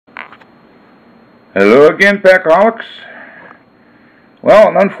Hello again, Packaholics. Well,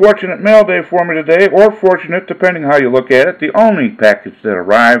 an unfortunate mail day for me today, or fortunate, depending how you look at it. The only package that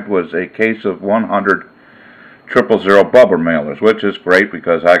arrived was a case of 100 000 bubble mailers, which is great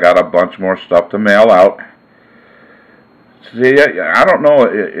because I got a bunch more stuff to mail out. See, I don't know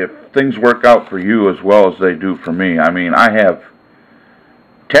if things work out for you as well as they do for me. I mean, I have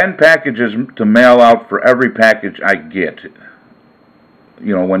 10 packages to mail out for every package I get.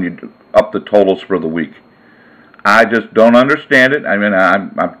 You know, when you up the totals for the week. I just don't understand it. I mean,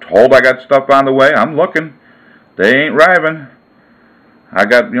 I'm told I got stuff on the way. I'm looking. They ain't arriving. I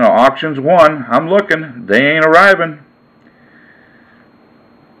got, auctions 1. I'm looking. They ain't arriving.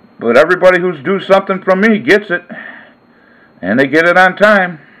 But everybody who's due something from me gets it. And they get it on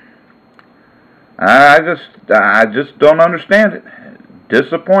time. I just don't understand it.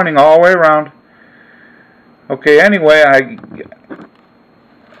 Disappointing all the way around. Okay, anyway,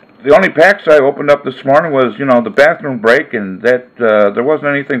 the only packs I opened up this morning was, the bathroom break, and that there wasn't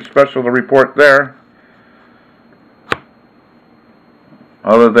anything special to report there.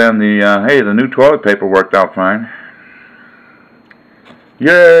 Other than the new toilet paper worked out fine.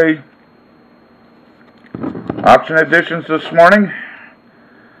 Yay! Auction editions this morning.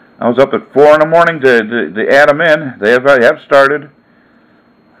 I was up at 4 in the morning to add them in. They have started.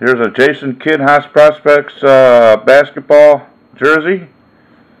 Here's a Jason Kidd Haas Prospects basketball jersey.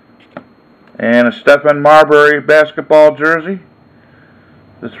 And a Stephen Marbury basketball jersey.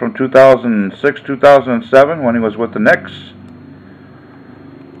 This is from 2006-2007 when he was with the Knicks.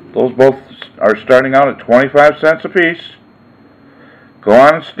 Those both are starting out at 25 cents a piece. Go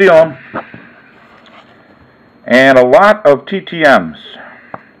on and steal them. And a lot of TTMs.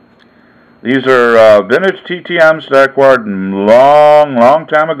 These are vintage TTMs that I acquired long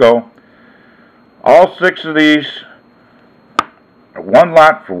time ago. All 6 of these are one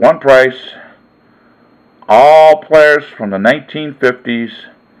lot for one price. All players from the 1950s.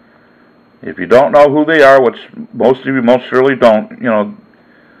 If you don't know who they are, which most of you most surely don't,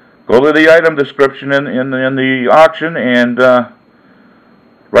 go to the item description in the auction and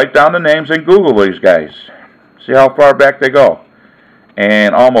write down the names and Google these guys. See how far back they go.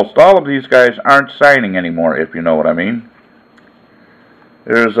 And almost all of these guys aren't signing anymore, if you know what I mean.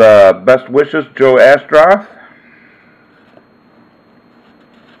 There's Best Wishes, Joe Astroth.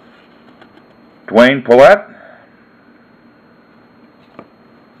 Dwayne Paulette,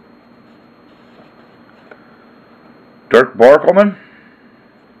 Dirk Borkelman,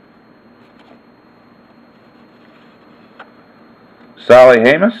 Sally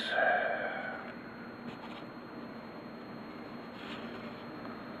Hamas,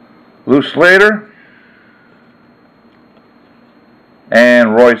 Lou Slater,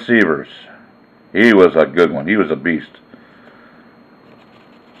 and Roy Sievers. He was a good one. He was a beast.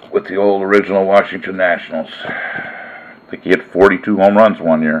 With the old original Washington Nationals. I think he hit 42 home runs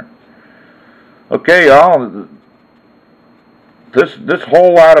one year. Okay, y'all. This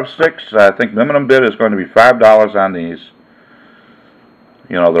whole lot of 6, I think minimum bid is going to be $5 on these.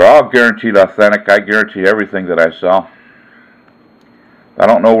 They're all guaranteed authentic. I guarantee everything that I sell. I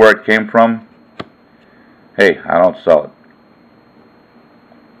don't know where it came from. Hey, I don't sell it.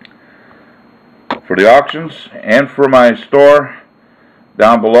 For the auctions and for my store,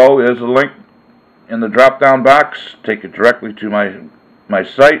 down below is a link in the drop-down box. Take it directly to my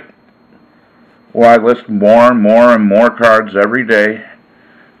site, where I list more and more cards every day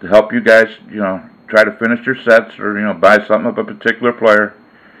to help you guys, try to finish your sets or, buy something of a particular player.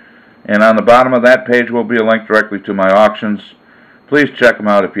 And on the bottom of that page will be a link directly to my auctions. Please check them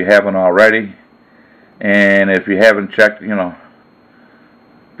out if you haven't already. And if you haven't checked,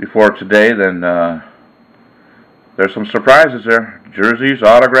 before today, then there's some surprises there. Jerseys,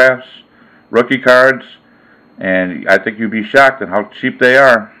 autographs, rookie cards, and I think you'd be shocked at how cheap they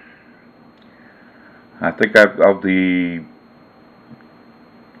are. I think of the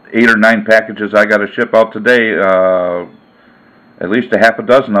 8 or 9 packages I got to ship out today, at least a half a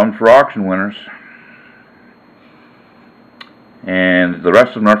dozen of them for auction winners. And the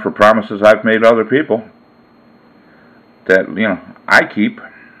rest of them are for promises I've made to other people that, I keep.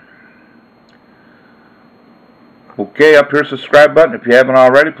 Okay, up here's the subscribe button. If you haven't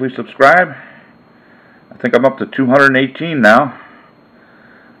already, please subscribe. I think I'm up to 218 now.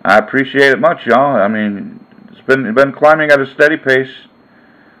 I appreciate it much, y'all. I mean, it's been climbing at a steady pace.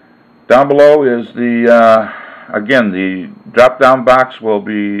 Down below is again, the drop-down box will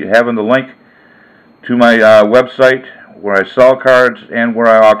be having the link to my website where I sell cards and where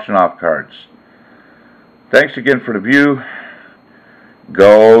I auction off cards. Thanks again for the view.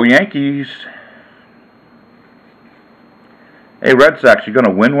 Go Yankees! Hey, Red Sox, you going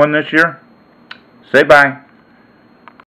to win one this year? Say bye.